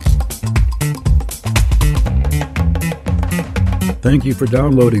Thank you for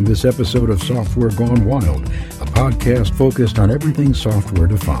downloading this episode of Software Gone Wild, a podcast focused on everything software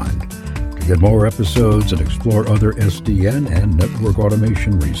defined. To get more episodes and explore other SDN and network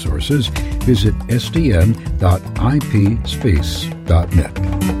automation resources, visit sdn.ipspace.net.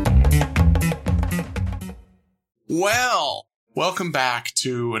 Well, welcome back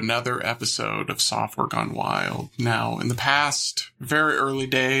to another episode of Software Gone Wild. Now, in the past, very early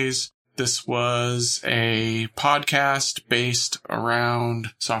days, this was a podcast based around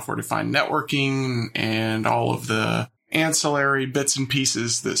software-defined networking and all of the ancillary bits and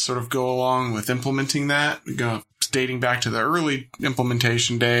pieces that sort of go along with implementing that, dating back to the early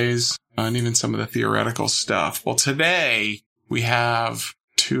implementation days and even some of the theoretical stuff. Well, today we have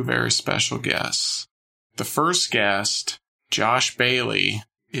two very special guests. The first guest, Josh Bailey,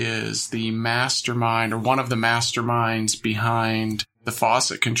 is the mastermind or one of the masterminds behind the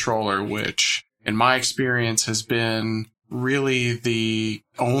Faucet controller, which in my experience has been really the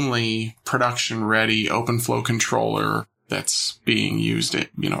only production-ready OpenFlow controller that's being used,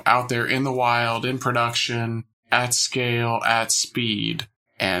 out there in the wild, in production, at scale, at speed.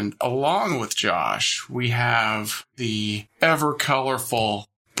 And along with Josh, we have the ever-colorful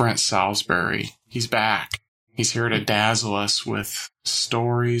Brent Salisbury. He's back. He's here to dazzle us with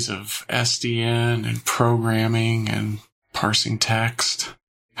stories of SDN and programming and parsing text.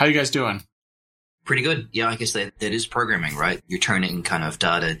 How you guys doing? Pretty good. Yeah, I guess that is programming, right? You're turning kind of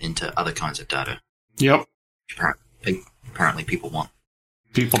data into other kinds of data. Yep. Apparently people want.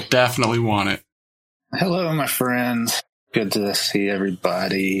 People definitely want it. Hello, my friends. Good to see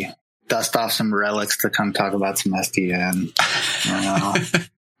everybody. Dust off some relics to come talk about some SDN.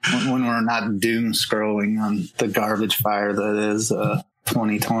 When we're not doom scrolling on the garbage fire that is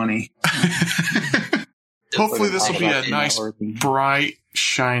 2020. Hopefully this will be a nice, bright,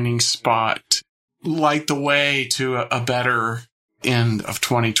 shining spot. Light the way to a better end of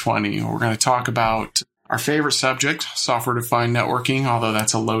 2020. We're going to talk about our favorite subject, software-defined networking, although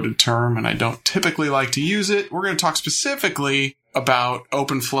that's a loaded term and I don't typically like to use it. We're going to talk specifically about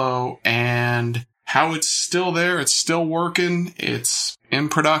OpenFlow and how it's still there. It's still working. It's in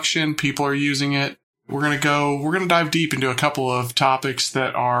production. People are using it. We're going to dive deep into a couple of topics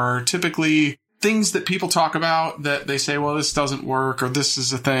that are typically things that people talk about that they say, well, this doesn't work or this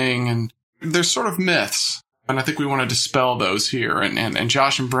is a thing. And they're sort of myths. And I think we want to dispel those here. And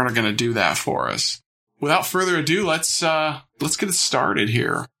Josh and Brent are going to do that for us. Without further ado, let's get it started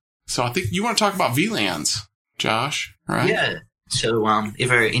here. So I think you want to talk about VLANs, Josh, right? Yeah. So,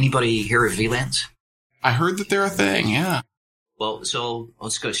 ever anybody hear of VLANs? I heard that they're a thing. Yeah. Well, so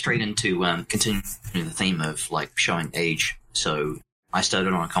let's go straight into continuing the theme of like showing age. So I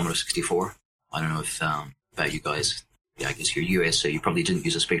started on a Commodore 64. I don't know if about you guys. Yeah, I guess you're US, so you probably didn't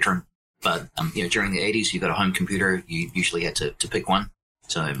use a Spectrum. But during the 80s, you got a home computer. You usually had to pick one.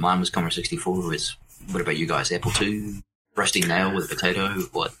 So mine was Commodore 64. What about you guys? Apple II, rusty nail with a potato.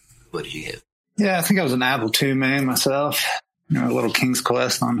 What did you have? Yeah, I think I was an Apple II man myself. A little King's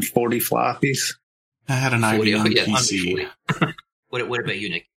Quest on 40 floppies. I had an IBM PC. What about you,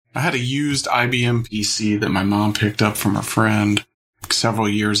 Nick? I had a used IBM PC that my mom picked up from a friend several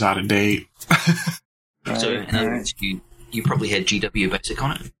years out of date. So, in other words, you probably had GW Basic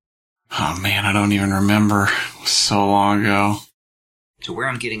on it? Oh, man, I don't even remember. It was so long ago. So where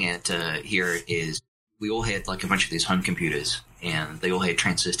I'm getting at here is we all had like a bunch of these home computers, and they all had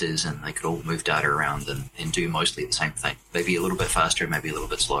transistors, and they could all move data around and do mostly the same thing. Maybe a little bit faster, maybe a little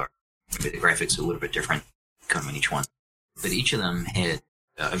bit slower. Maybe the graphics are a little bit different coming in each one. But each of them had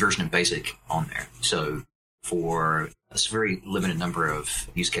a version of BASIC on there. So for a very limited number of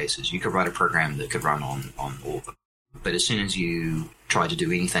use cases, you could write a program that could run on all of them. But as soon as you tried to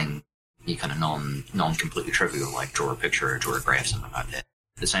do anything kind of non-completely trivial, like draw a picture or draw a graph, something like that,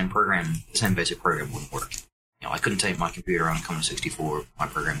 the same BASIC program wouldn't work. I couldn't take my computer on a Commodore 64, my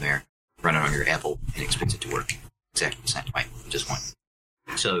program there, run it on your Apple, and expect it to work exactly the same way. It just won't.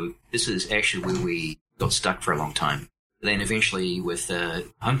 So this is actually where we got stuck for a long time. Then eventually with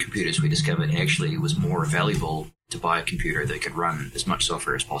home computers, we discovered actually it was more valuable to buy a computer that could run as much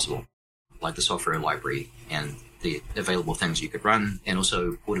software as possible, like the software library and the available things you could run, and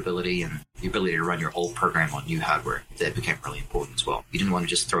also portability and the ability to run your old program on new hardware. That became really important as well. You didn't want to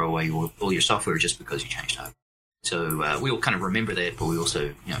just throw away all your software just because you changed hardware. So we all kind of remember that, but we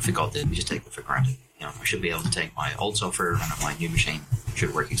also forgot that. We just take it for granted. I should be able to take my old software, run on my new machine. It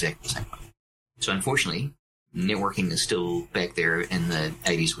should work exactly the same way. So unfortunately, networking is still back there in the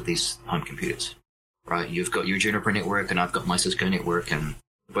 80s with these home computers, right? You've got your Juniper network, and I've got my Cisco network, and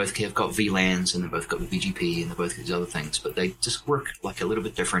both have got VLANs, and they've both got the BGP, and they both got these other things, but they just work like a little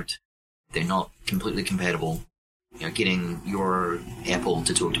bit different. They're not completely compatible. getting your Apple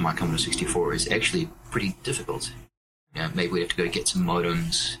to talk to my Commodore 64 is actually pretty difficult. Maybe we have to go get some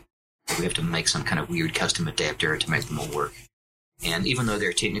modems. We have to make some kind of weird custom adapter to make them all work. And even though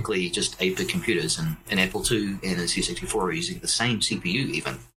they're technically just 8-bit computers, and an Apple II and a C64 are using the same CPU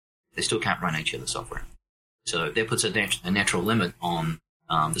even, they still can't run each other's software. So that puts a natural limit on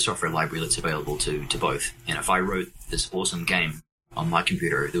the software library that's available to both. And if I wrote this awesome game on my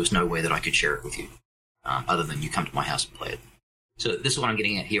computer, there was no way that I could share it with you, other than you come to my house and play it. So this is what I'm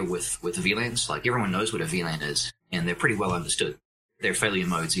getting at here with the VLANs. Like, everyone knows what a VLAN is, and they're pretty well understood. They're failure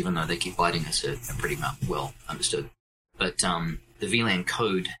modes, even though they keep biting us, are pretty well understood. But the VLAN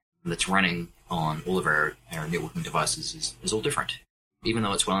code that's running on all of our networking devices is all different. Even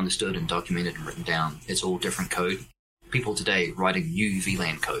though it's well understood and documented and written down, it's all different code. People today writing new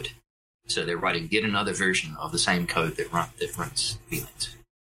VLAN code. So they're writing yet another version of the same code that runs VLANs.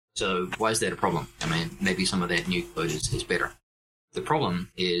 So why is that a problem? I mean, maybe some of that new code is better. The problem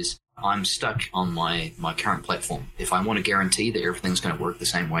is I'm stuck on my current platform. If I want to guarantee that everything's going to work the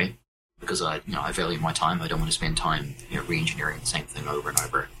same way, because I value my time, I don't want to spend time re-engineering the same thing over and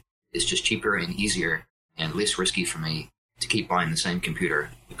over. It's just cheaper and easier and less risky for me to keep buying the same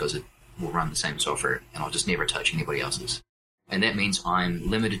computer because it will run the same software, and I'll just never touch anybody else's. And that means I'm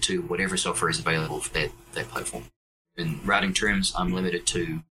limited to whatever software is available for that platform. In routing terms, I'm limited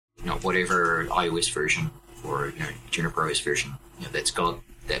to whatever iOS version or Juniper OS version that's got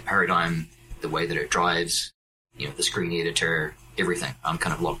that paradigm, the way that it drives, the screen editor, everything. I'm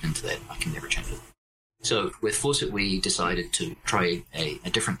kind of locked into that. I can never change it. So with Fawcett, we decided to try a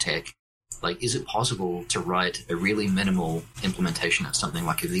different tack. Like, is it possible to write a really minimal implementation of something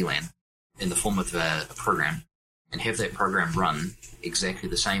like a VLAN in the form of a program and have that program run exactly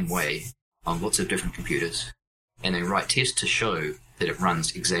the same way on lots of different computers, and then write tests to show that it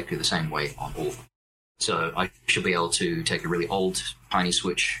runs exactly the same way on all of them? So I should be able to take a really old, tiny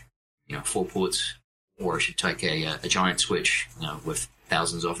switch, 4 ports, or I should take a giant switch, with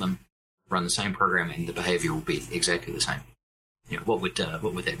thousands of them, run the same program, and the behavior will be exactly the same. What would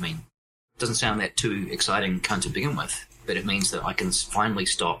that mean? It doesn't sound that too exciting to begin with, but it means that I can finally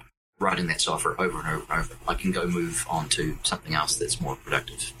stop writing that software over and over and over. I can go move on to something else that's more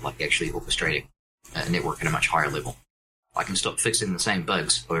productive, like actually orchestrating a network at a much higher level. I can stop fixing the same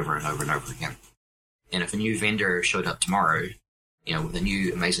bugs over and over and over again. And if a new vendor showed up tomorrow, with a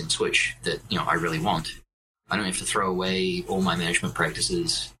new amazing switch that, I really want, I don't have to throw away all my management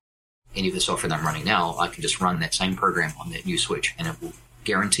practices, any of the software that I'm running now. I can just run that same program on that new switch, and it will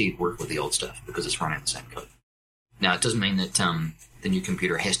guaranteed work with the old stuff because it's running the same code. Now, it doesn't mean that the new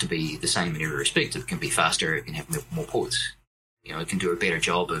computer has to be the same in every respect. It can be faster, it can have more ports. It can do a better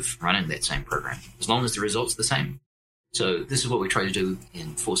job of running that same program, as long as the result's the same. So this is what we try to do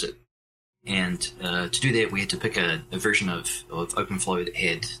in Fawcett. And to do that, we had to pick a version of OpenFlow that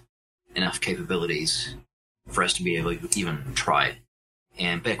had enough capabilities for us to be able to even try.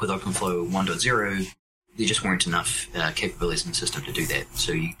 And back with OpenFlow 1.0, there just weren't enough capabilities in the system to do that.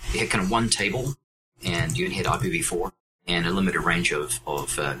 So you had kind of one table, and you had IPv4 and a limited range of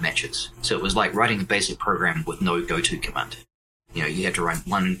matches. So it was like writing a basic program with no go-to command. You had to run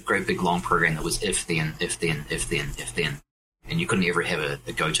one great big long program that was if then, and you couldn't ever have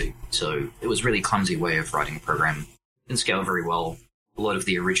a go-to. So it was a really clumsy way of writing a program. Didn't scale very well. A lot of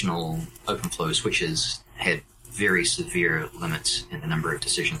the original OpenFlow switches had very severe limits in the number of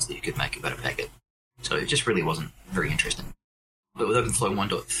decisions that you could make about a packet. So it just really wasn't very interesting. But with OpenFlow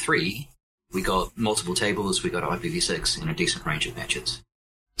 1.3, we got multiple tables, we got IPv6 and a decent range of matches.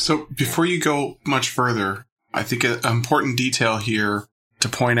 So before you go much further, I think an important detail here to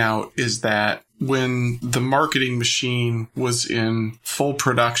point out is that when the marketing machine was in full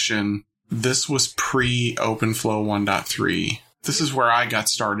production, this was pre-OpenFlow 1.3. This is where I got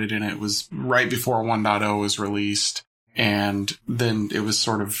started, and it was right before 1.0 was released. And then it was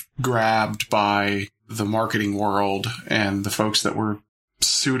sort of grabbed by the marketing world and the folks that were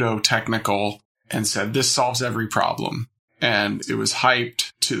pseudo-technical and said, this solves every problem. And it was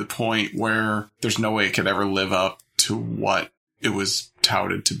hyped to the point where there's no way it could ever live up to what it was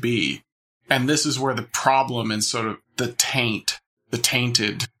touted to be. And this is where the problem and sort of the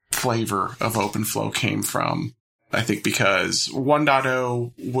tainted flavor of OpenFlow came from. I think because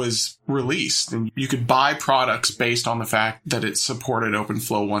 1.0 was released and you could buy products based on the fact that it supported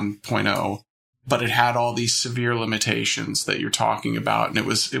OpenFlow 1.0, but it had all these severe limitations that you're talking about. And it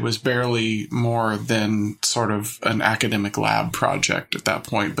was barely more than sort of an academic lab project at that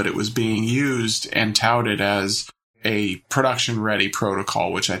point, but it was being used and touted as a production ready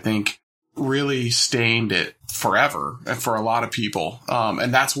protocol, which I think really stained it forever and for a lot of people.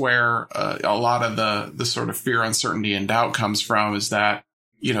 And that's where a lot of the sort of fear, uncertainty, and doubt comes from, is that,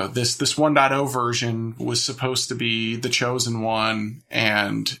 this 1.0 version was supposed to be the chosen one,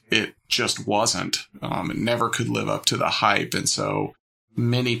 and it just wasn't. It never could live up to the hype. And so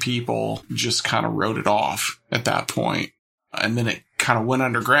many people just kind of wrote it off at that point. And then it kind of went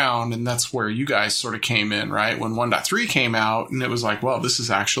underground, and that's where you guys sort of came in, right? When 1.3 came out, and it was like, well, this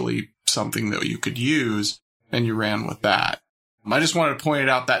is actually something that you could use, and you ran with that. I just wanted to point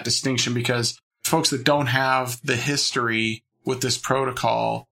out that distinction, because folks that don't have the history with this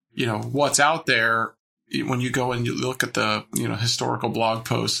protocol, what's out there when you go and you look at the, historical blog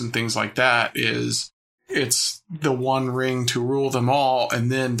posts and things like that, is it's the one ring to rule them all.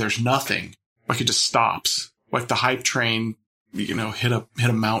 And then there's nothing. Like, it just stops. Like the hype train, hit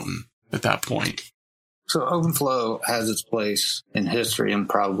a mountain at that point. So OpenFlow has its place in history and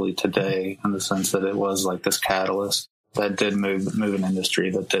probably today, in the sense that it was like this catalyst that did move an industry,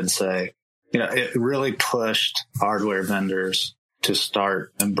 that did say, it really pushed hardware vendors to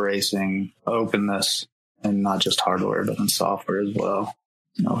start embracing openness, and not just hardware, but in software as well.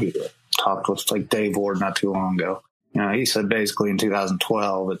 He talked with like Dave Ward not too long ago. He said basically in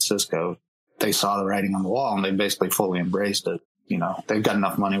 2012 at Cisco, they saw the writing on the wall, and they basically fully embraced it. They've got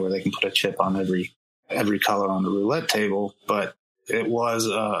enough money where they can put a chip on every color on the roulette table, but it was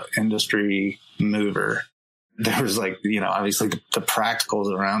a industry mover. There was obviously the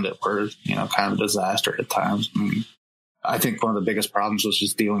practicals around it were, kind of a disaster at times. I think one of the biggest problems was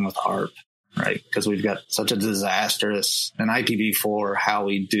just dealing with ARP, right? Because we've got such a disastrous, an IPv4, how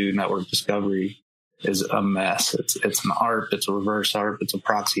we do network discovery is a mess. It's an ARP, it's a reverse ARP, it's a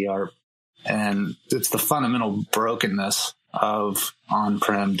proxy ARP. And it's the fundamental brokenness of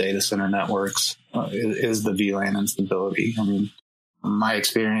on-prem data center networks is the VLAN instability. My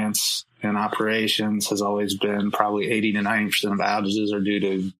experience in operations has always been probably 80 to 90% of outages are due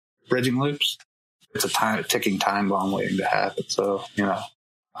to bridging loops. It's a ticking time bomb waiting to happen. So,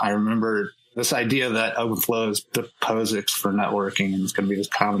 I remember this idea that OpenFlow is the POSIX for networking, and it's going to be this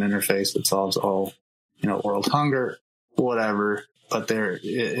common interface that solves all, world hunger, whatever. But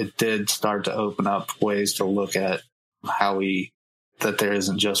it did start to open up ways to look at that there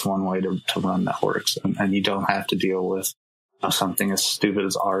isn't just one way to run networks, and you don't have to deal with something as stupid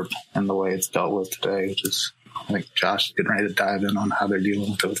as ARP and the way it's dealt with today, which is, I think Josh is getting ready to dive in on how they're dealing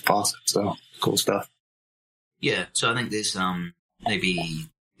with it with Faucet. So cool stuff. Yeah. So I think there's, maybe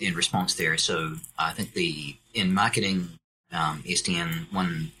in response there. So I think in marketing, SDN,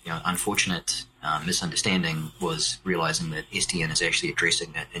 one, unfortunate misunderstanding was realizing that SDN is actually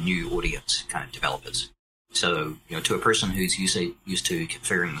addressing a new audience, kind of developers. So, to a person who's used to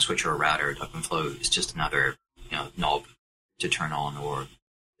configuring the switcher or router at OpenFlow, it's just another, knob to turn on, or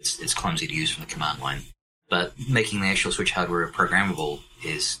it's clumsy to use from the command line. But making the actual switch hardware programmable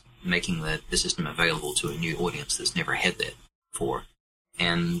is making the system available to a new audience that's never had that before.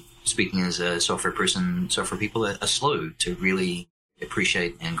 And speaking as a software person, software people are slow to really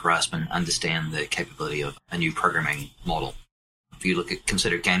appreciate and grasp and understand the capability of a new programming model. If you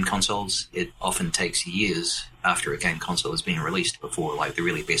consider game consoles, it often takes years after a game console has been released before the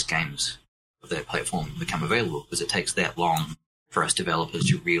really best games of that platform become available, because it takes that long for us developers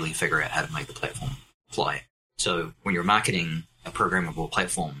to really figure out how to make the platform fly. So when you're marketing a programmable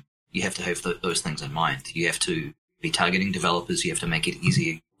platform, you have to have those things in mind. You have to be targeting developers. You have to make it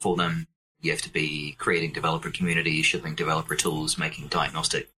easy for them. You have to be creating developer communities, shipping developer tools, making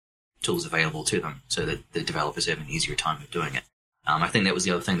diagnostic tools available to them so that the developers have an easier time of doing it. I think that was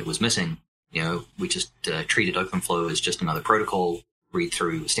the other thing that was missing. We just treated OpenFlow as just another protocol, read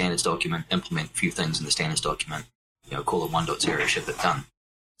through a standards document, implement a few things in the standards document, call it 1.0, ship it, done.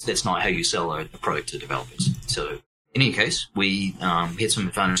 That's not how you sell a product to developers. So in any case, we had some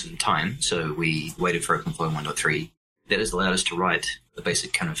advantage at the time, so we waited for OpenFlow 1.3. That has allowed us to write the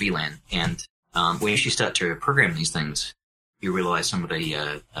basic kind of VLAN. And when you start to program these things, you realize some of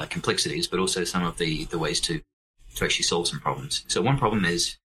the complexities, but also some of the ways to actually solve some problems. So one problem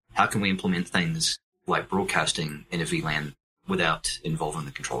is, how can we implement things like broadcasting in a VLAN without involving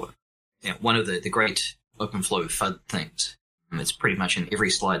the controller? One of the great OpenFlow FUD things, and it's pretty much in every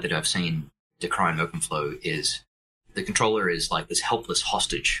slide that I've seen decrying OpenFlow, is the controller is like this helpless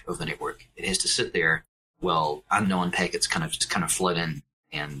hostage of the network. It has to sit there while unknown packets kind of flood in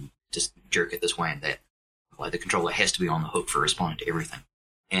and just jerk it this way and that. Like the controller has to be on the hook for responding to everything.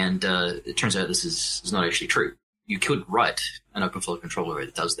 And it turns out this is not actually true. You could write an OpenFlow controller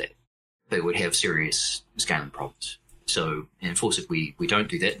that does that, but it would have serious scaling problems. So in Faucet, we don't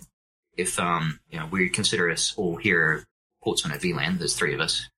do that. If we consider us all here ports on a VLAN, there's 3 of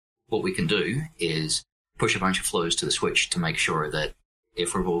us. what we can do is push a bunch of flows to the switch to make sure that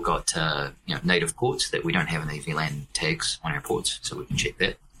if we've all got native ports, that we don't have any VLAN tags on our ports, so we can check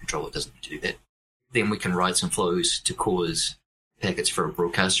that. The controller doesn't need to do that. Then we can write some flows to cause packets for a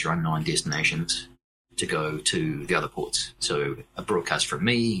broadcast or unknown destinations to go to the other ports. So a broadcast from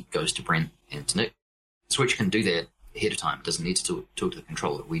me goes to Brent and to Nick. The switch can do that ahead of time. It doesn't need to talk to the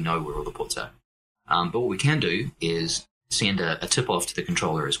controller. We know where all the ports are. But what we can do is send a tip-off to the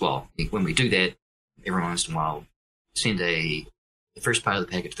controller as well. When we do that, every once in a while, send the first part of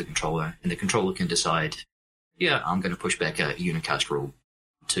the packet to the controller, and the controller can decide, I'm going to push back a unicast rule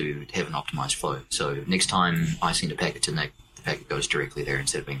to have an optimized flow. So next time I send a packet to Nick, the packet goes directly there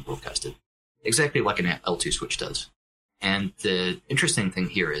instead of being broadcasted. Exactly like an L2 switch does. And the interesting thing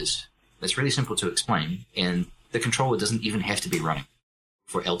here is, it's really simple to explain, and the controller doesn't even have to be running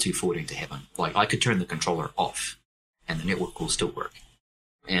for L2 forwarding to happen. Like, I could turn the controller off, and the network will still work.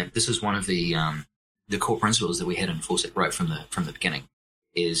 And this is one of the core principles that we had in Fawcett right from the beginning,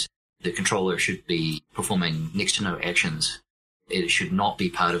 is the controller should be performing next to no actions. It should not be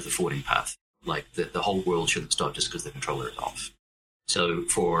part of the forwarding path. Like, the whole world shouldn't stop just because the controller is off. So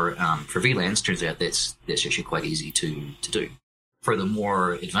for VLANs, turns out that's actually quite easy to do. For the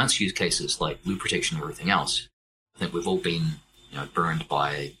more advanced use cases like loop protection or everything else, I think we've all been burned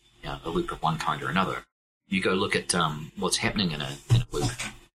by a loop of one kind or another. You go look at what's happening in a loop.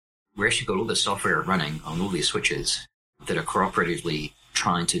 We've actually got all the software running on all these switches that are cooperatively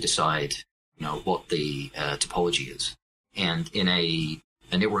trying to decide what the topology is. And in a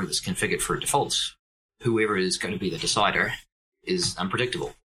network that's configured for defaults, whoever is going to be the decider is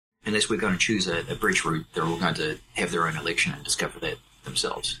unpredictable. Unless we're going to choose a bridge route, they're all going to have their own election and discover that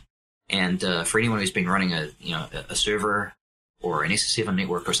themselves. And for anyone who's been running a server or an SS7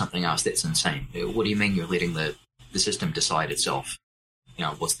 network or something else, that's insane. What do you mean you're letting the system decide itself?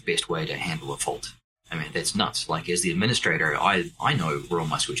 What's the best way to handle a fault? I mean, that's nuts. Like, as the administrator, I know where all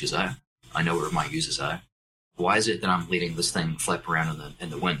my switches are. I know where my users are. Why is it that I'm letting this thing flap around in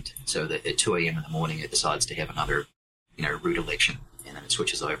the wind so that at 2 a.m. in the morning it decides to have another root election, and then it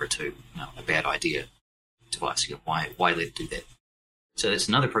switches over to a bad idea device? Why let it do that? So that's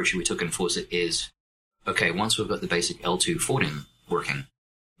another approach we took in Fawcett is, okay, once we've got the basic L2 forwarding working,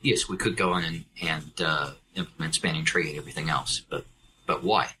 yes, we could go in and implement spanning tree and everything else, but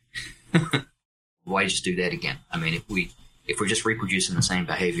why? Why just do that again? I mean, if we're just reproducing the same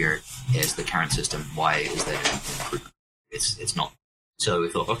behavior as the current system, why is that an improvement? It's not. So we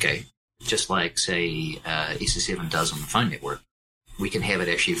thought, okay, just like, say, SS7 does on the phone network, we can have it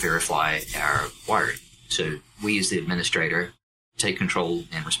actually verify our wiring. So we, as the administrator, take control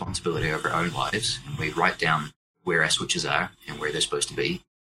and responsibility over our own lives, and we write down where our switches are and where they're supposed to be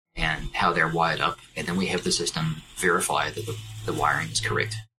and how they're wired up, and then we have the system verify that the wiring is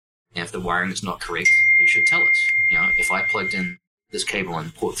correct. And if the wiring is not correct, it should tell us. If I plugged in this cable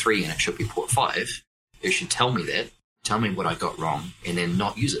in port 3 and it should be port 5, it should tell me that, tell me what I got wrong, and then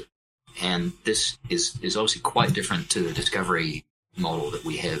not use it. And this is obviously quite different to the discovery model that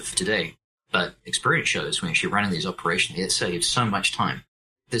we have today. But experience shows when actually running these operations, it saves so much time.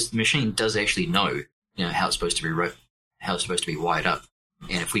 This machine does actually know, how it's supposed to be wired up.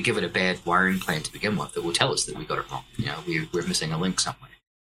 And if we give it a bad wiring plan to begin with, it will tell us that we got it wrong. We're missing a link somewhere.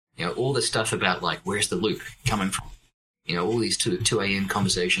 All this stuff about, like, where's the loop coming from? All these 2 a.m.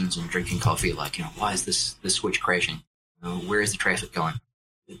 conversations and drinking coffee, like, why is this switch crashing? Where is the traffic going?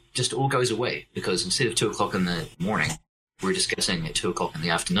 It just all goes away, because instead of 2 o'clock in the morning, we're discussing at 2 o'clock in the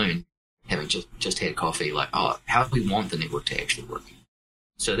afternoon, having just had coffee, like, how do we want the network to actually work?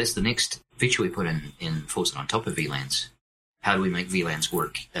 So that's the next feature we put in Fawcett on top of VLANs. How do we make VLANs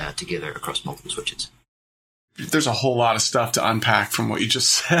work together across multiple switches? There's a whole lot of stuff to unpack from what you just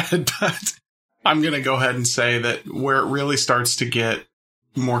said, but I'm going to go ahead and say that where it really starts to get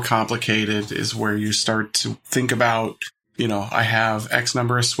more complicated is where you start to think about, I have X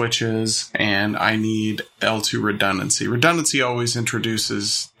number of switches and I need L2 redundancy. Redundancy always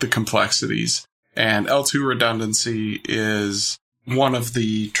introduces the complexities, and L2 redundancy is one of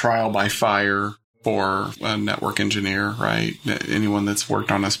the trial by fire for a network engineer, right? Anyone that's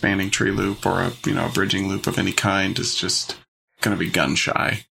worked on a spanning tree loop or a bridging loop of any kind is just going to be gun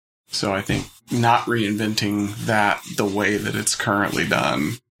shy. So I think not reinventing that the way that it's currently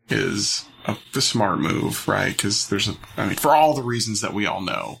done is a smart move, right? Because for all the reasons that we all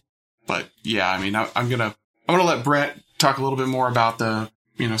know. But yeah, I'm gonna let Brent talk a little bit more about the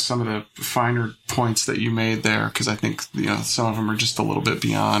some of the finer points that you made there, because I think some of them are just a little bit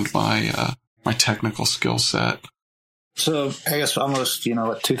beyond my technical skill set. So I guess almost,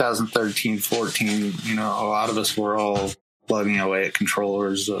 2013, 14, a lot of us were all plugging away at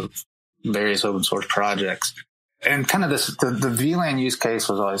controllers of various open source projects. And kind of the VLAN use case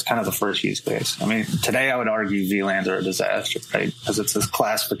was always kind of the first use case. I mean, today I would argue VLANs are a disaster, right? Because it's this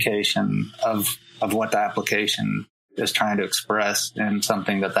classification of what the application is trying to express in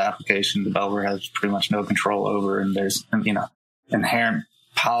something that the application developer has pretty much no control over. And there's, inherent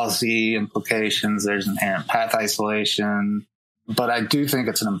policy implications. There's inherent path isolation. But I do think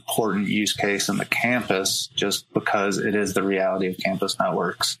it's an important use case in the campus just because it is the reality of campus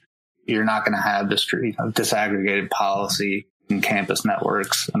networks. You're not going to have disaggregated policy in campus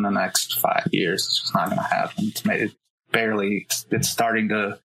networks in the next 5 years. It's just not going to happen. It's starting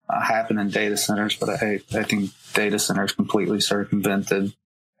to happen in data centers, but I think data centers completely circumvented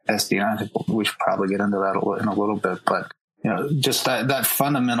SDN. I think we should probably get into that in a little bit, but just that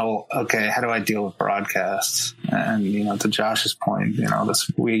fundamental, okay, how do I deal with broadcasts? And, to Josh's point,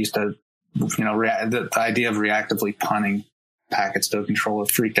 we used to, the idea of reactively punting packets to a controller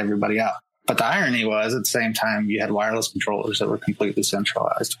freaked everybody out. But the irony was, at the same time, you had wireless controllers that were completely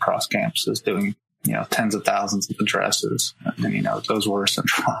centralized across campuses doing, tens of thousands of addresses. And, those were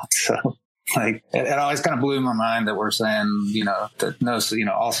centralized. So, it always kind of blew my mind that we're saying,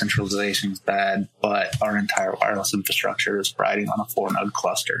 that all centralization is bad, but our entire wireless infrastructure is riding on a 4-node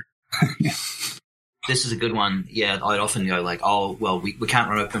cluster. This is a good one. Yeah, I'd often go we can't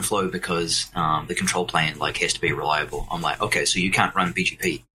run OpenFlow because the control plane has to be reliable. I'm like, okay, so you can't run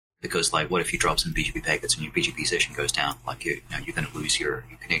BGP because what if you drop some BGP packets and your BGP session goes down? You're going to lose your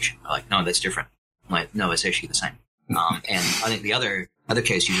connection. No, that's different. I'm like, no, it's actually the same. And I think the other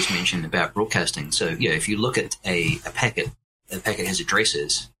case you just mentioned about broadcasting. So yeah, if you look at a packet, the packet has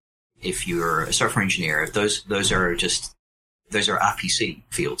addresses. If you're a software engineer, those are RPC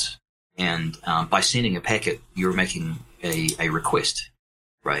fields. And by sending a packet, you're making a request,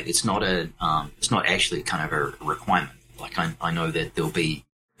 right? It's not actually kind of a requirement. I know that there'll be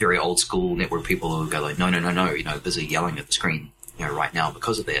very old school network people who go no, busy yelling at the screen, right now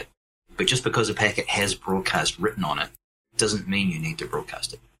because of that. But just because a packet has broadcast written on it doesn't mean you need to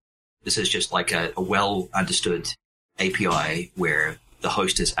broadcast it. This is just a well understood API where the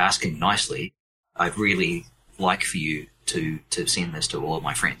host is asking nicely, I'd really like for you to send this to all of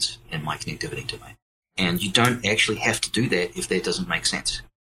my friends in my connectivity domain. And you don't actually have to do that if that doesn't make sense.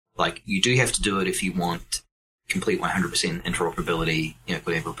 You do have to do it if you want complete 100% interoperability,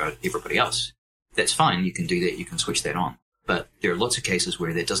 with everybody else. That's fine. You can do that. You can switch that on. But there are lots of cases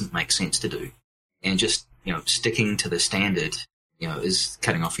where that doesn't make sense to do. And just, sticking to the standard, is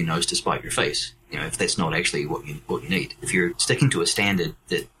cutting off your nose to spite your face. If that's not actually what you need. If you're sticking to a standard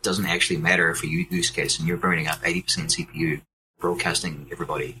that doesn't actually matter for your use case and you're burning up 80% CPU broadcasting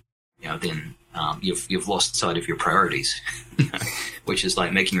everybody, then you've lost sight of your priorities, which is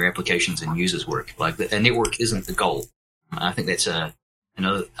making your applications and users work. A network isn't the goal. I think that's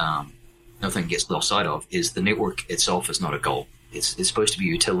another thing gets lost sight of is the network itself is not a goal. It's supposed to be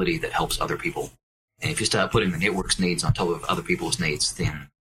a utility that helps other people. And if you start putting the network's needs on top of other people's needs, then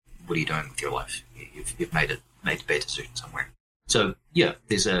what are you doing with your life? You've made a bad decision somewhere. So yeah,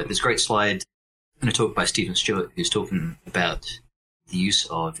 there's this great slide in a talk by Stephen Stewart who's talking about the use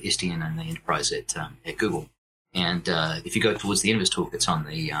of SDN in the enterprise at Google. And if you go towards the end of his talk, it's on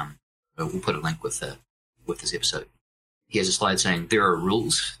the we'll put a link with this episode. He has a slide saying there are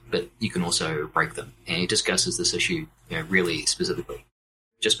rules, but you can also break them. And he discusses this issue really specifically.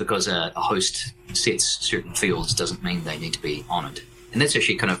 Just because a host sets certain fields doesn't mean they need to be honored. And that's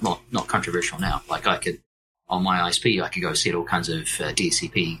actually kind of not controversial now. On my ISP, I could go set all kinds of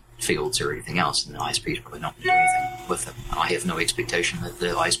DHCP fields or anything else, and the ISP is probably not going to do anything with them. I have no expectation that the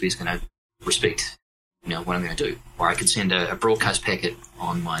ISP is going to respect, what I'm going to do. Or I could send a broadcast packet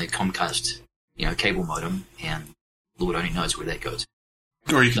on my Comcast, cable modem, and Lord only knows where that goes.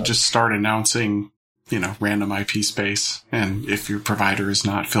 Or you could just start announcing, random IP space, and if your provider is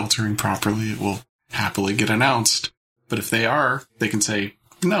not filtering properly, it will happily get announced. But if they are, they can say,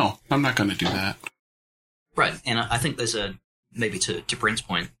 no, I'm not going to do that. Right. And I think there's maybe to Brent's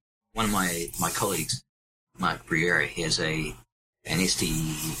point, one of my colleagues, Mark Briere, has an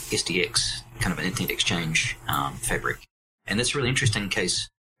SDX, kind of an Internet Exchange fabric. And that's a really interesting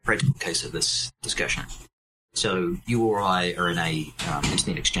practical case of this discussion. So you or I are in a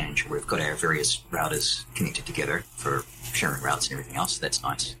Internet Exchange where we've got our various routers connected together for sharing routes and everything else. That's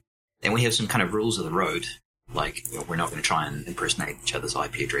nice. And we have some kind of rules of the road. We're not going to try and impersonate each other's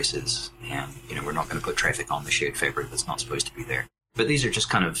IP addresses, and, we're not going to put traffic on the shared fabric that's not supposed to be there. But these are just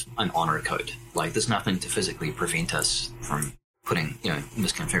kind of an honor code. There's nothing to physically prevent us from putting,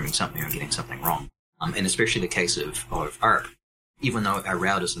 misconfiguring something or getting something wrong. And especially the case of ARP, even though our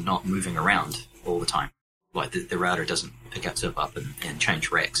routers are not moving around all the time. Like the router doesn't pick itself up and change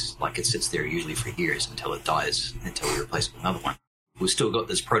racks. Like it sits there usually for years until it dies, until we replace it with another one. We've still got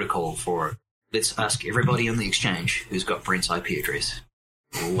this protocol for, let's ask everybody on the exchange who's got Brent's IP address.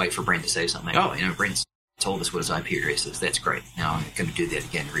 We'll wait for Brent to say something. Oh, Brent's told us what his IP address is. That's great. Now I'm going to do that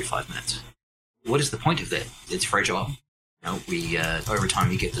again every 5 minutes. What is the point of that? It's fragile. We over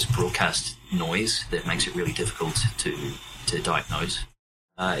time you get this broadcast noise that makes it really difficult to diagnose.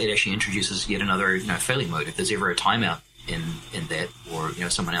 It actually introduces yet another failing mode. If there's ever a timeout in that, or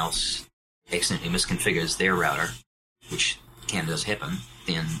someone else accidentally misconfigures their router, which does happen,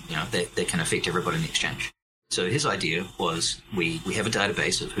 then that can affect everybody in the exchange. So his idea was we have a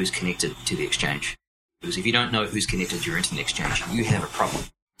database of who's connected to the exchange, because if you don't know who's connected to your internet exchange, you have a problem.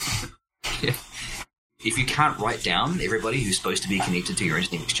 If you can't write down everybody who's supposed to be connected to your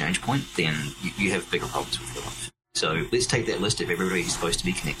internet exchange point, then you have bigger problems with your life. So let's take that list of everybody who's supposed to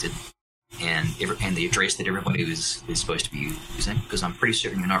be connected and the address that everybody is supposed to be using, because I'm pretty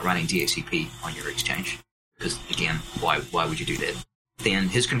certain you're not running DHCP on your exchange. Because, again, why would you do that? Then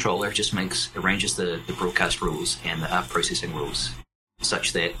his controller just arranges the broadcast rules and the processing rules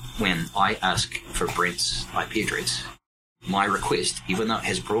such that when I ask for Brent's IP address, my request, even though it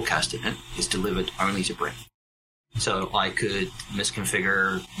has broadcast in it, is delivered only to Brent. So I could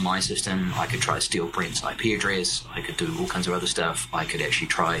misconfigure my system. I could try to steal Brent's IP address. I could do all kinds of other stuff. I could actually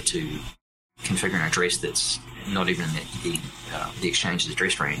try to configure an address that's not even in the exchange's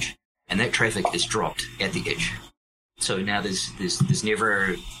address range. And that traffic is dropped at the edge. So now there's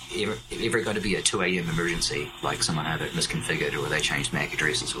never ever going to be a 2 a.m. emergency, like someone either misconfigured or they changed MAC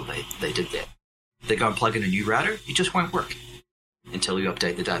addresses or they did that. They go and plug in a new router, it just won't work until you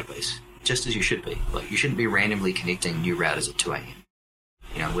update the database. Just as you should be. Like, you shouldn't be randomly connecting new routers at 2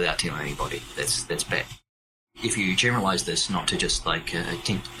 a.m., without telling anybody. That's bad. If you generalize this not to just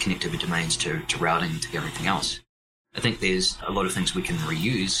connectivity domains to routing to everything else, I think there's a lot of things we can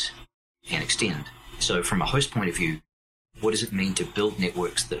reuse and extend. So from a host point of view, what does it mean to build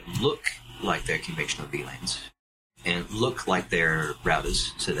networks that look like they're conventional VLANs and look like they're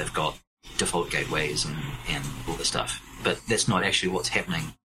routers? So they've got default gateways and all this stuff. But that's not actually what's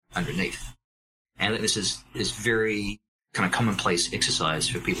happening underneath. And this is very kind of commonplace exercise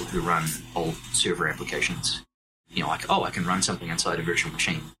for people who run old server applications. I can run something inside a virtual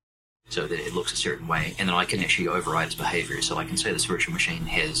machine so that it looks a certain way, and then I can actually override its behavior. So I can say this virtual machine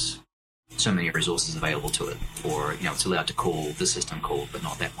has so many resources available to it, or it's allowed to call this system call, but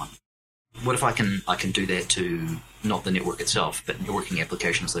not that one. What if I can do that to not the network itself, but networking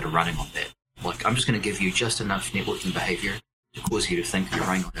applications that are running on that? Like, I'm just going to give you just enough networking behavior to cause you to think you're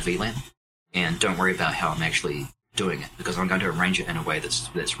running on a VLAN, and don't worry about how I'm actually doing it, because I'm going to arrange it in a way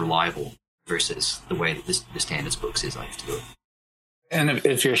that's reliable versus the way that the standards book says I have to do it. And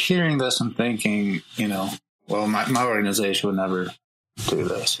if you're hearing this and thinking, well, my organization would never do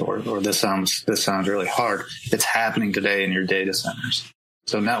this, or this sounds really hard. It's happening today in your data centers.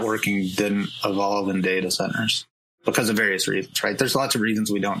 So networking didn't evolve in data centers because of various reasons, right? There's lots of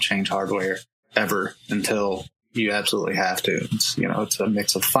reasons we don't change hardware ever until you absolutely have to. It's a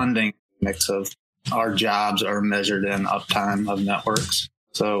mix of funding, mix of our jobs are measured in uptime of networks.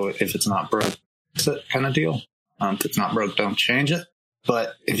 So if it's not broke, it's that kind of deal. If it's not broke, don't change it.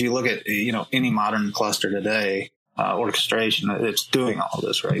 But if you look at, any modern cluster today, orchestration, it's doing all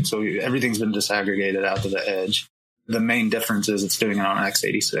this, right? So everything's been disaggregated out to the edge. The main difference is it's doing it on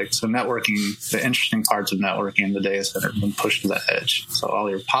x86. So networking, the interesting parts of networking in the data center have been pushed to the edge. So all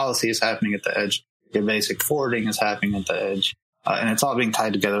your policy is happening at the edge. Your basic forwarding is happening at the edge. And it's all being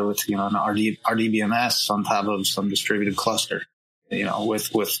tied together with, an RDBMS on top of some distributed cluster,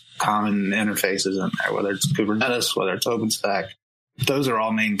 with common interfaces in there, whether it's Kubernetes, whether it's OpenStack. Those are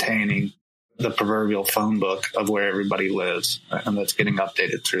all maintaining the proverbial phone book of where everybody lives, and that's getting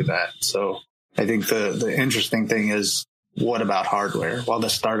updated through that. So I think the interesting thing is, what about hardware? Well,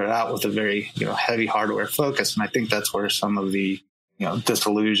 this started out with a very, heavy hardware focus, and I think that's where some of the,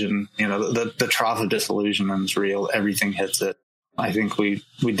 disillusion, the trough of disillusionment is real. Everything hits it. I think we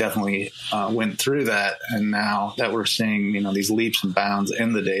definitely went through that, and now that we're seeing, these leaps and bounds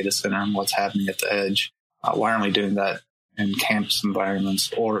in the data center and what's happening at the edge, why aren't we doing that in campus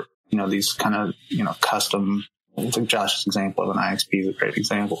environments or, these kind of, custom, I think Josh's example of an IXP is a great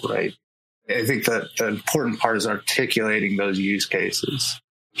example, right? I think that the important part is articulating those use cases.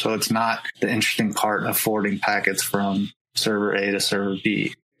 So it's not the interesting part of forwarding packets from server A to server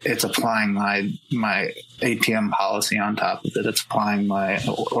B. It's applying my APM policy on top of it. It's applying my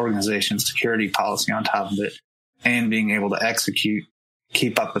organization security policy on top of it, and being able to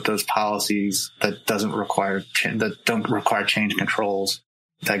keep up with those policies that don't require change controls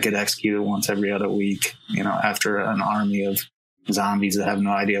that get executed once every other week, after an army of zombies that have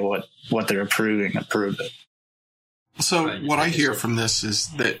no idea what they're approving, approve it. So Right. what I hear from this is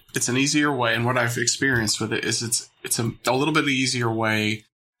that it's an easier way, and what I've experienced with it is it's a little bit easier way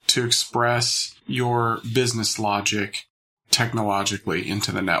to express your business logic technologically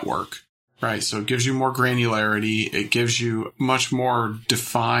into the network, right? So it gives you more granularity. It gives you much more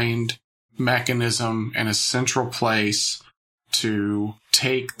defined mechanism and a central place to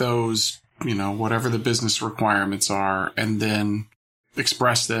take those, whatever the business requirements are, and then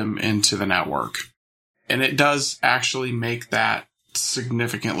express them into the network. And it does actually make that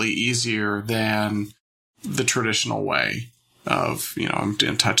significantly easier than the traditional way of, I'm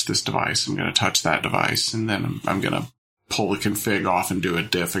going to touch this device, I'm going to touch that device, and then I'm going to pull the config off and do a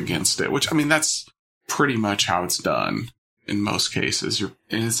diff against it, which, that's pretty much how it's done in most cases. And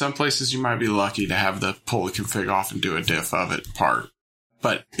in some places, you might be lucky to have the pull the config off and do a diff of it part.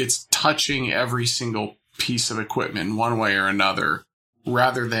 But it's touching every single piece of equipment in one way or another,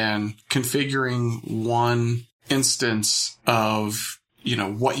 rather than configuring one instance of,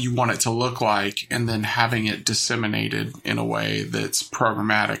 what you want it to look like and then having it disseminated in a way that's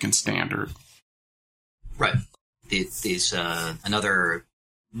programmatic and standard. Right. There's another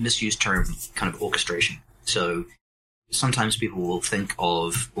misused term, kind of orchestration. So sometimes people will think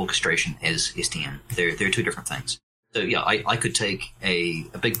of orchestration as SDN. They're two different things. So yeah, I could take a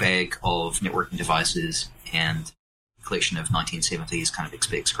big bag of networking devices and a collection of 1970s kind of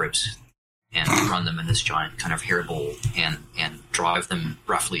exec scripts and run them in this giant kind of hairball and drive them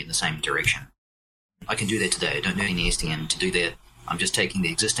roughly in the same direction. I can do that today. I don't need any SDN to do that. I'm just taking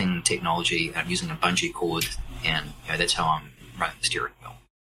the existing technology and I'm using a bungee cord, and that's how I'm running the steering wheel.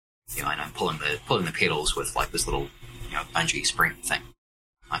 And I'm pulling the pedals with like this little bungee spring thing.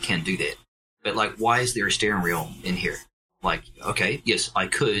 I can do that. But why is there a steering wheel in here? Okay, yes, I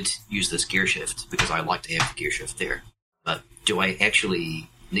could use this gear shift because I like to have the gear shift there. But do I actually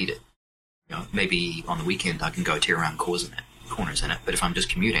need it? Maybe on the weekend I can go tear around corners in it. But if I'm just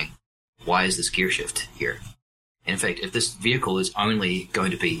commuting, why is this gear shift here? And in fact, if this vehicle is only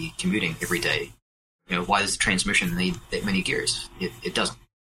going to be commuting every day, why does the transmission need that many gears? It doesn't.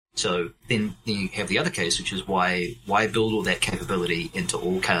 So then you have the other case, which is why build all that capability into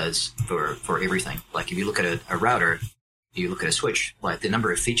all cars for everything? If you look at a router, you look at a switch, the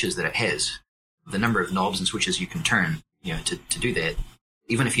number of features that it has, the number of knobs and switches you can turn, to do that,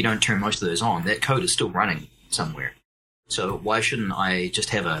 even if you don't turn most of those on, that code is still running somewhere. So why shouldn't I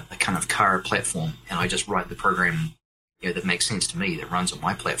just have a kind of car platform and I just write the program that makes sense to me, that runs on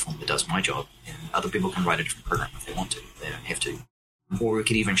my platform, that does my job, and other people can write a different program if they want to. They don't have to. Or we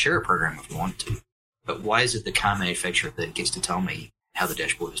could even share a program if we want to. But why is it the car manufacturer that gets to tell me how the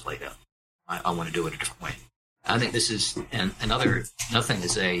dashboard is laid out? I want to do it a different way. I think this is another thing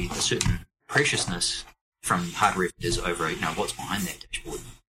is a certain preciousness from hardware vendors over what's behind that dashboard.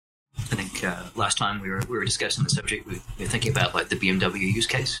 I think last time we were discussing the subject, we were thinking about the BMW use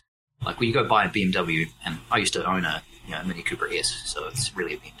case. When you go buy a BMW, and I used to own a Mini Cooper S, so it's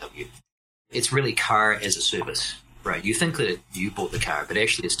really a BMW. It's really car as a service, right? You think that you bought the car, but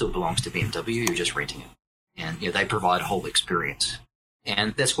actually it still belongs to BMW. You're just renting it, and they provide a whole experience,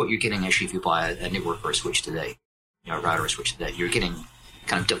 and that's what you're getting actually if you buy a network or a switch today, a router or a switch today. You're getting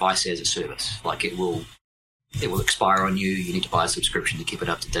kind of device as a service. It will expire on you. You need to buy a subscription to keep it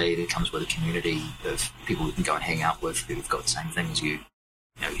up to date. It comes with a community of people who can go and hang out with who've got the same thing as you.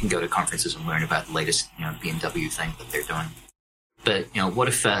 You can go to conferences and learn about the latest BMW thing that they're doing. But what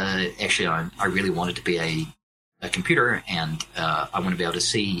if actually I really wanted to be a computer and I want to be able to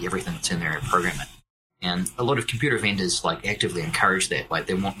see everything that's in there and program it. And a lot of computer vendors actively encourage that.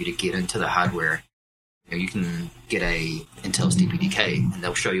 They want you to get into the hardware. You can get a Intel's DPDK and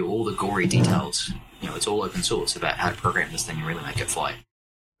they'll show you all the gory details. It's all open source about how to program this thing and really make it fly.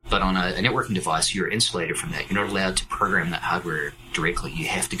 But on a networking device, you're insulated from that. You're not allowed to program that hardware directly. You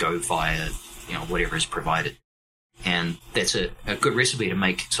have to go via, whatever is provided. And that's a good recipe to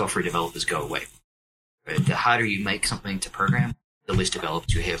make software developers go away. Right? The harder you make something to program, the less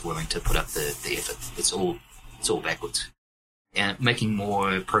developers you have willing to put up the effort. It's all backwards. And making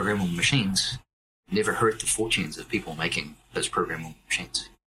more programmable machines never hurt the fortunes of people making those programmable machines.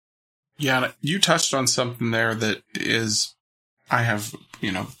 Yeah, you touched on something there that is, I have,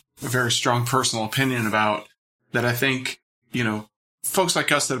 a very strong personal opinion about, that I think, folks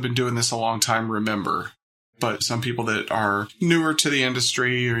like us that have been doing this a long time remember. But some people that are newer to the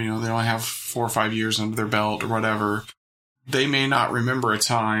industry, or, they only have 4 or 5 years under their belt or whatever, they may not remember a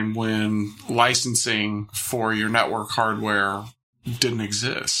time when licensing for your network hardware didn't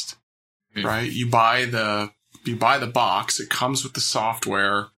exist, right? You buy the you buy the box, it comes with the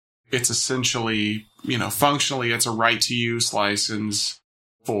software. It's essentially, functionally, it's a right-to-use license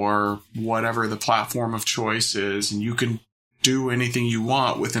for whatever the platform of choice is, and you can do anything you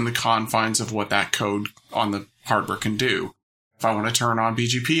want within the confines of what that code on the hardware can do. If I want to turn on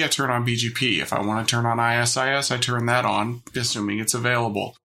BGP, I turn on BGP. If I want to turn on ISIS, I turn that on, assuming it's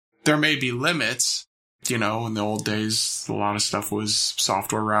available. There may be limits. In the old days, a lot of stuff was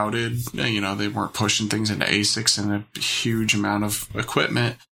software routed. They weren't pushing things into ASICs and a huge amount of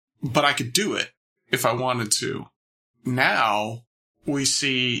equipment. But I could do it if I wanted to. Now we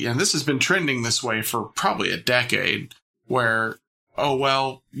see, and this has been trending this way for probably a decade, where,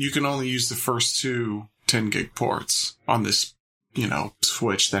 you can only use the first two 10 gig ports on this,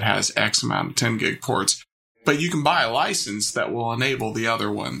 switch that has X amount of 10 gig ports. But you can buy a license that will enable the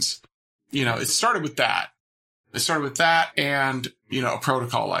other ones. It started with that. And, a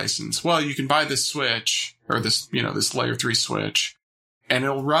protocol license. Well, you can buy this switch or this, this layer 3 switch, and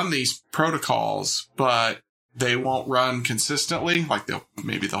it'll run these protocols, but they won't run consistently. Like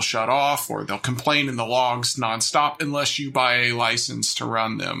they'll shut off, or they'll complain in the logs nonstop unless you buy a license to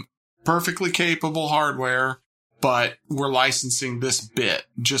run them. Perfectly capable hardware, but we're licensing this bit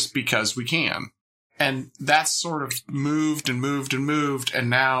just because we can. And that's sort of moved. And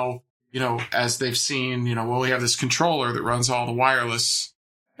now, as they've seen, we have this controller that runs all the wireless,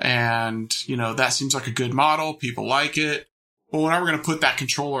 and, that seems like a good model. People like it. Well, now we're going to put that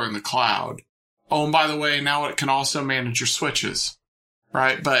controller in the cloud. Oh, and by the way, now it can also manage your switches,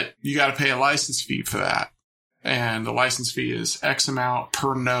 right? But you got to pay a license fee for that. And the license fee is X amount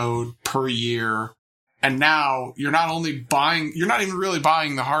per node per year. And now you're not even really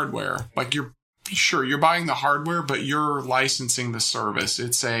buying the hardware. Like you're buying the hardware, but you're licensing the service.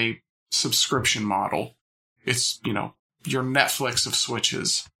 It's a subscription model. It's, your Netflix of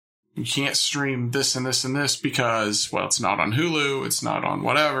switches. You can't stream this and this and this because, it's not on Hulu, it's not on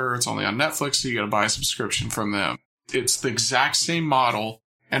whatever, it's only on Netflix, so you got to buy a subscription from them. It's the exact same model,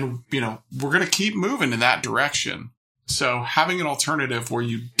 and, we're going to keep moving in that direction. So having an alternative where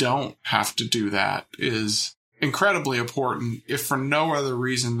you don't have to do that is incredibly important, if for no other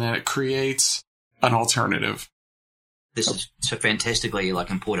reason than it creates an alternative. This is a fantastically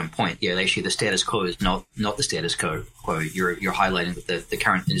important point. Yeah, actually, the status quo is not the status quo. You're highlighting the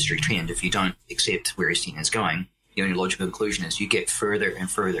current industry trend. If you don't accept where SDN is going, the only logical conclusion is you get further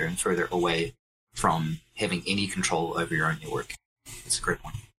and further and further away from having any control over your own network. It's a great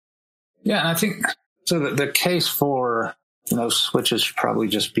point. Yeah, and I think so. The case for switches should probably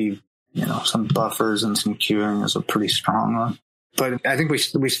just be some buffers and some queuing is a pretty strong one. But I think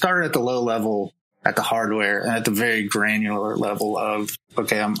we started at the low level, at the hardware, and at the very granular level of,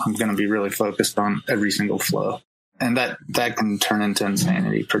 okay, I'm going to be really focused on every single flow. And that can turn into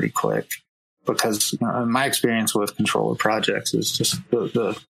insanity pretty quick, because my experience with controller projects is just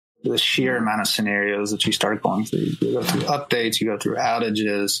the sheer amount of scenarios that you start going through. You go through updates, you go through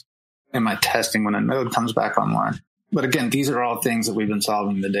outages, in my testing when a node comes back online. But again, these are all things that we've been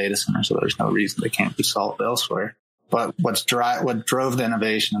solving in the data center, so there's no reason they can't be solved elsewhere. But what drove the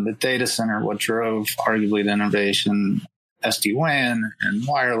innovation in the data center, what drove arguably the innovation, SD-WAN and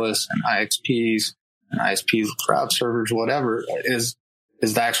wireless and IXPs and ISPs, cloud servers, whatever, is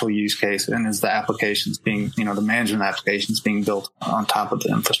the actual use case, and is the applications being, the management applications being built on top of the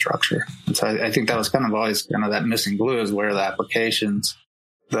infrastructure. And so I think that was kind of always that missing glue, is where the applications,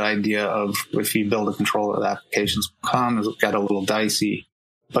 the idea of if you build a controller, the applications will come, is got a little dicey.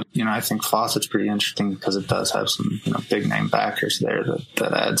 But, I think Faucet's pretty interesting because it does have some, big name backers there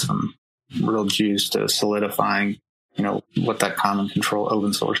that add some real juice to solidifying, what that common control,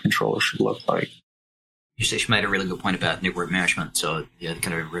 open source controller should look like. You made a really good point about network management. So,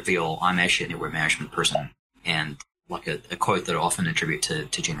 kind of reveal I'm actually a network management person. And like a quote that I often attribute to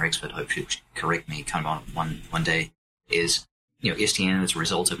Jen Rexford, hope she'll correct me kind of on one day, is, SDN is a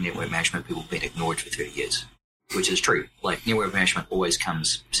result of network management people have been ignored for 30 years. Which is true. Like, network management always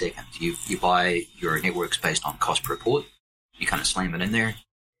comes second. You buy your networks based on cost per port. You kind of slam it in there,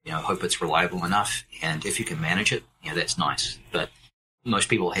 hope it's reliable enough. And if you can manage it, that's nice. But most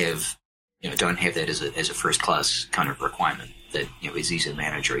people don't have that as a first class kind of requirement that, is easy to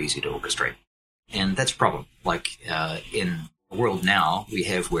manage or easy to orchestrate. And that's a problem. Like, in the world now, we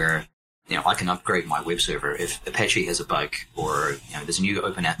have where, I can upgrade my web server. If Apache has a bug, or, there's a new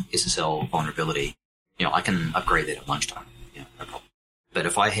OpenSSL vulnerability, I can upgrade that at lunchtime. No problem. But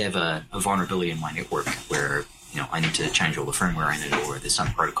if I have a vulnerability in my network where, I need to change all the firmware in it, or there's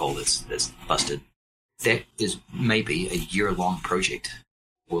some protocol that's busted, that is maybe a year-long project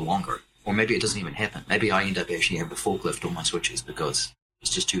or longer. Or maybe it doesn't even happen. Maybe I end up actually having to forklift all my switches because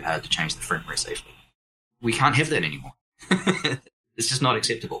it's just too hard to change the firmware safely. we can't have that anymore. It's just not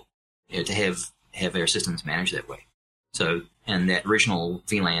acceptable, to have our systems managed that way. So, in that original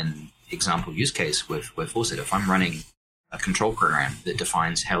VLAN example use case with Fawcett, if I'm running a control program that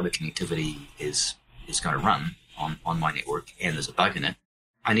defines how the connectivity is going to run on my network, and there's a bug in it,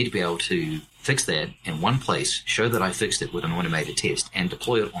 I need to be able to fix that in one place, show that I fixed it with an automated test, and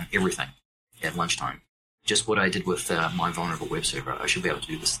deploy it on everything at lunchtime. Just what I did with my vulnerable web server, I should be able to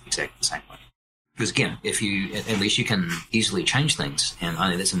do this exactly the same way. Because again, at least you can easily change things, and I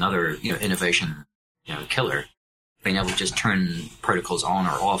think that's another innovation killer. Being able to just turn protocols on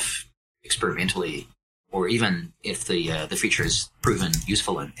or off experimentally, or even if the feature is proven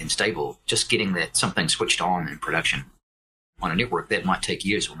useful and stable, just getting that something switched on in production on a network that might take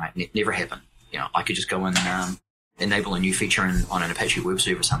years or might never happen. I could just go and enable a new feature on an Apache web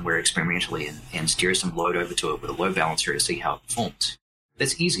server somewhere experimentally and steer some load over to it with a load balancer to see how it performs.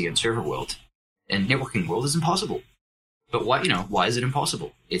 That's easy in server world. In networking world, it's impossible. But why is it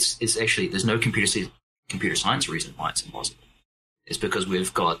impossible? It's actually, there's no computer science reason why it's impossible. It's because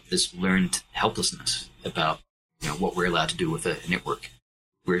we've got this learned helplessness about what we're allowed to do with a network.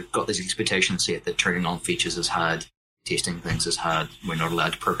 We've got this expectation set that turning on features is hard, testing things is hard. We're not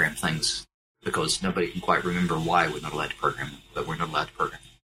allowed to program things because nobody can quite remember why we're not allowed to program them, but we're not allowed to program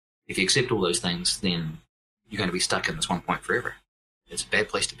them. If you accept all those things, then you're going to be stuck in this one point forever. It's a bad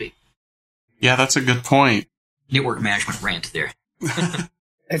place to be. Yeah, that's a good point. Network management rant there.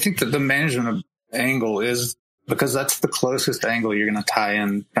 I think that the management angle is because that's the closest angle you're going to tie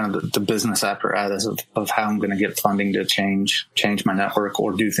in kind of the business apparatus of how I'm going to get funding to change my network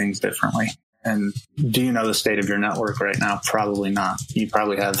or do things differently. And do you know the state of your network right now? Probably not. You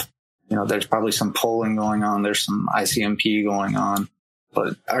probably have, there's probably some polling going on. There's some ICMP going on.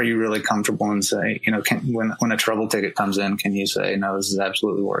 But are you really comfortable in saying, when a trouble ticket comes in, can you say, no, this is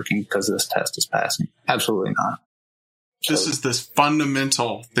absolutely working because this test is passing? Absolutely not. This is this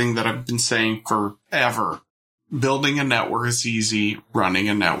fundamental thing that I've been saying forever. Building a network is easy. Running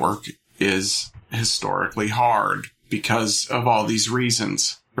a network is historically hard because of all these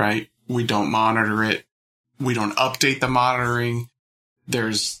reasons, right? We don't monitor it. We don't update the monitoring.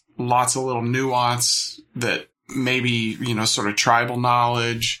 There's lots of little nuance that maybe, sort of tribal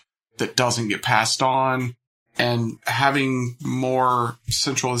knowledge that doesn't get passed on. And having more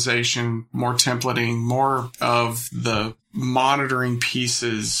centralization, more templating, more of the monitoring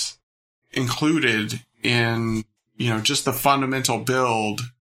pieces included in, just the fundamental build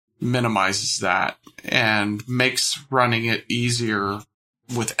minimizes that and makes running it easier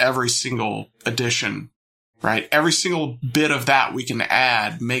with every single addition, right? Every single bit of that we can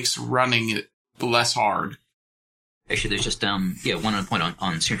add makes running it less hard. Actually, there's just one other point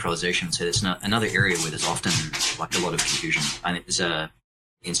on centralization. So there's another area where there's often like a lot of confusion. I think there's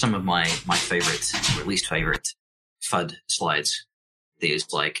in some of my favorite or least favorite FUD slides,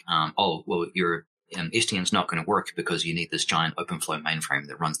 there's like, your SDN's not going to work because you need this giant OpenFlow mainframe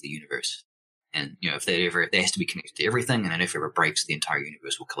that runs the universe. And if that has to be connected to everything, and then if it ever breaks, the entire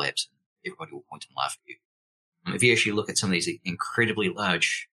universe will collapse, and everybody will point and laugh at you. If you actually look at some of these incredibly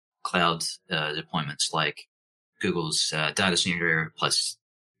large cloud deployments, like Google's data center plus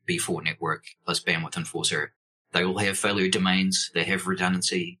B4 network plus bandwidth enforcer, they all have failure domains. They have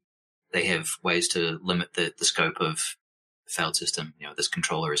redundancy. They have ways to limit the scope of the failed system. This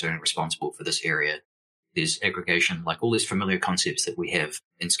controller is only responsible for this area. There's aggregation, like all these familiar concepts that we have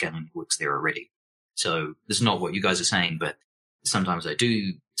in scaling networks there already. So this is not what you guys are saying, but sometimes I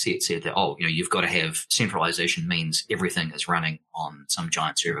do see it said that, you've got to have centralization means everything is running on some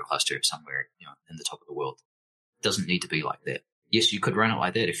giant server cluster somewhere, in the top of the world. It doesn't need to be like that. Yes, you could run it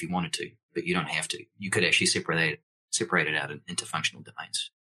like that if you wanted to, but you don't have to. You could actually separate it out into functional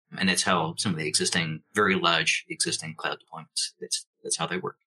domains. And that's how some of the very large existing cloud deployments, that's how they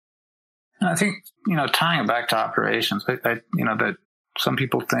work. And I think, tying it back to operations, that some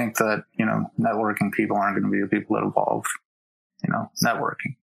people think that, networking people aren't going to be the people that evolve,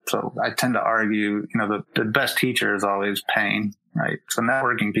 networking. So I tend to argue, the best teacher is always pain, right? So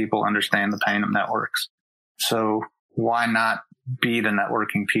networking people understand the pain of networks. So why not be the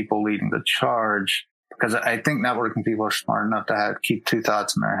networking people leading the charge? Because I think networking people are smart enough to keep two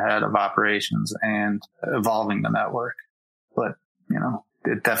thoughts in their head of operations and evolving the network. But,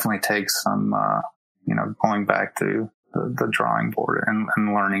 it definitely takes some, going back to the drawing board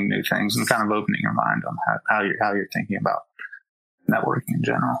and learning new things and kind of opening your mind on how you're thinking about networking in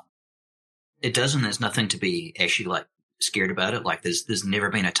general. It does, and there's nothing to be actually like scared about it. Like there's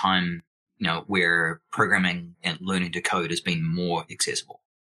never been a time, where programming and learning to code has been more accessible,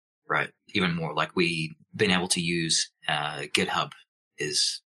 right? Even more like we've been able to use GitHub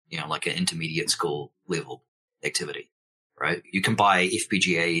is, like an intermediate school level activity, right? You can buy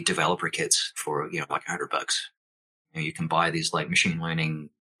FPGA developer kits for, like $100. You can buy these like machine learning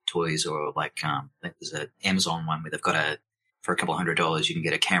toys, or like, I think there's an Amazon one where they've got for a couple $100, you can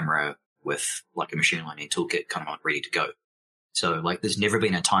get a camera with like a machine learning toolkit kind of ready to go. So like there's never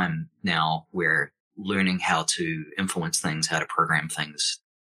been a time now where learning how to influence things, how to program things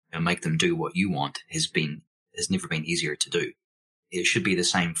and make them do what you want has never been easier to do. It should be the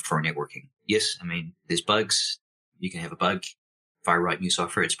same for networking. Yes, I mean, there's bugs. You can have a bug. If I write new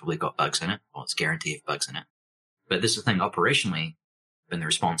software, it's probably got bugs in it, or it's guaranteed to have bugs in it. But this is the thing, operationally, in the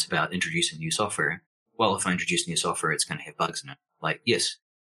response about introducing new software, well, if I introduce new software, it's going to have bugs in it. Like, yes,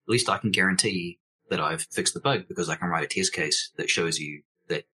 at least I can guarantee that I've fixed the bug because I can write a test case that shows you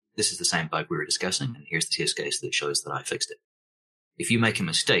that this is the same bug we were discussing, and here's the test case that shows that I fixed it. If you make a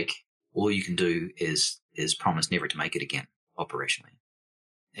mistake, all you can do is promise never to make it again operationally.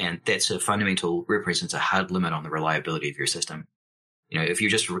 And that's represents a hard limit on the reliability of your system. If you're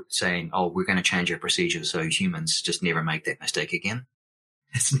just saying, oh, we're going to change our procedures so humans just never make that mistake again,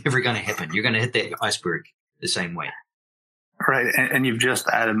 it's never going to happen. You're going to hit that iceberg the same way. Right. And you've just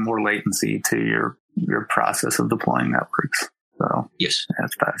added more latency to your process of deploying networks. So yes,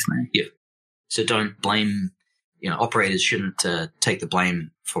 that's fascinating. Yeah. So don't blame, operators shouldn't take the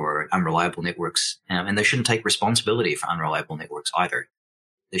blame for unreliable networks, and they shouldn't take responsibility for unreliable networks either.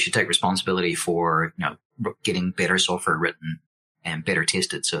 They should take responsibility for, getting better software written and better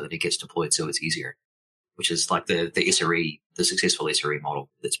tested so that it gets deployed so it's easier, which is like the SRE, the successful SRE model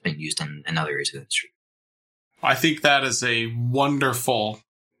that's been used in other areas of the industry. I think that is a wonderful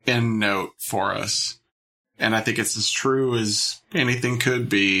end note for us. And I think it's as true as anything could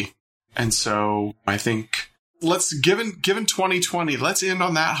be. And so I think given 2020, let's end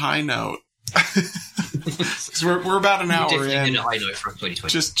on that high note. So we're about an hour in. A high note from 2020.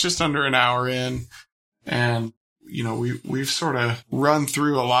 Just under an hour in. And, we've sort of run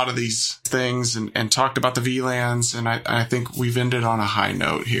through a lot of these things and talked about the VLANs. And I think we've ended on a high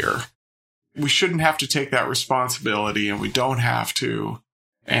note here. We shouldn't have to take that responsibility, and we don't have to,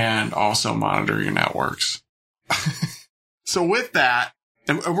 and also monitor your networks. So with that,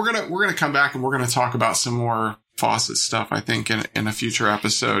 and we're gonna come back and we're gonna talk about some more Faucet stuff, I think, in a future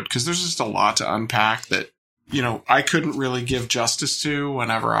episode, because there's just a lot to unpack that I couldn't really give justice to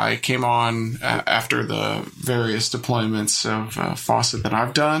whenever I came on after the various deployments of Faucet that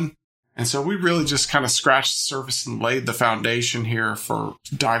I've done. And so we really just kind of scratched the surface and laid the foundation here for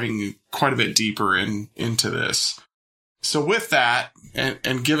diving quite a bit deeper into this. So with that,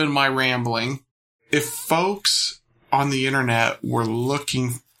 and given my rambling, if folks on the internet were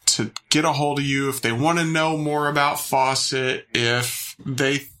looking to get a hold of you, if they want to know more about Faucet, if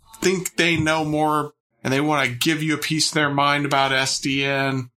they think they know more and they want to give you a piece of their mind about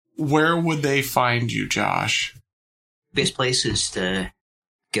SDN, where would they find you, Josh? Best place is to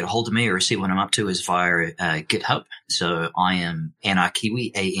get a hold of me or see what I'm up to is via GitHub. So I am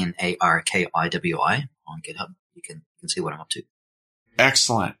Anarkiwi, Anarkiwi on GitHub. You can see what I'm up to.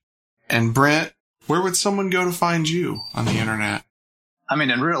 Excellent. And Brent, where would someone go to find you on the internet? I mean,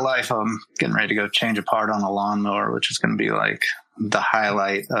 in real life, I'm getting ready to go change a part on a lawnmower, which is going to be like the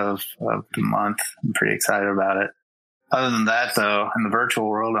highlight of the month. I'm pretty excited about it. Other than that, though, in the virtual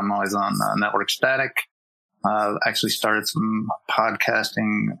world, I'm always on Network Static. I've actually started some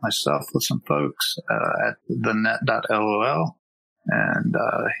podcasting myself with some folks at thenet.lol and,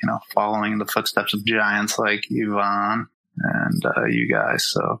 following the footsteps of giants like Yvonne and you guys.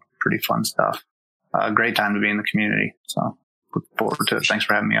 So pretty fun stuff. Great time to be in the community. So look forward to it. Thanks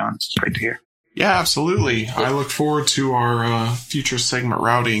for having me on. It's great to hear. Yeah, absolutely. I look forward to our future segment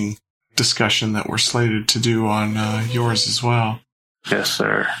routing discussion that we're slated to do on yours as well. Yes,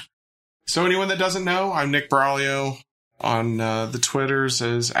 sir. So anyone that doesn't know, I'm Nick Braulio on the Twitters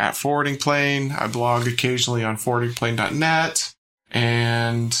as @forwardingplane. I blog occasionally on forwardingplane.net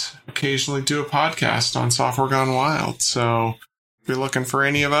and occasionally do a podcast on Software Gone Wild. So if you're looking for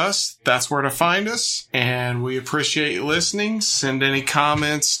any of us, that's where to find us. And we appreciate you listening. Send any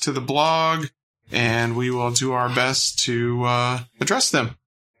comments to the blog and we will do our best to address them.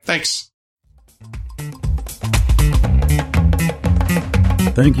 Thanks.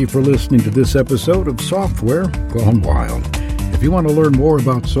 Thank you for listening to this episode of Software Gone Wild. If you want to learn more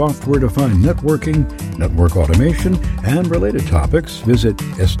about software-defined networking, network automation, and related topics, visit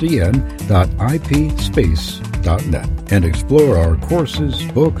sdn.ipspace.net and explore our courses,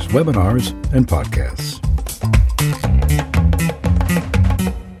 books, webinars, and podcasts.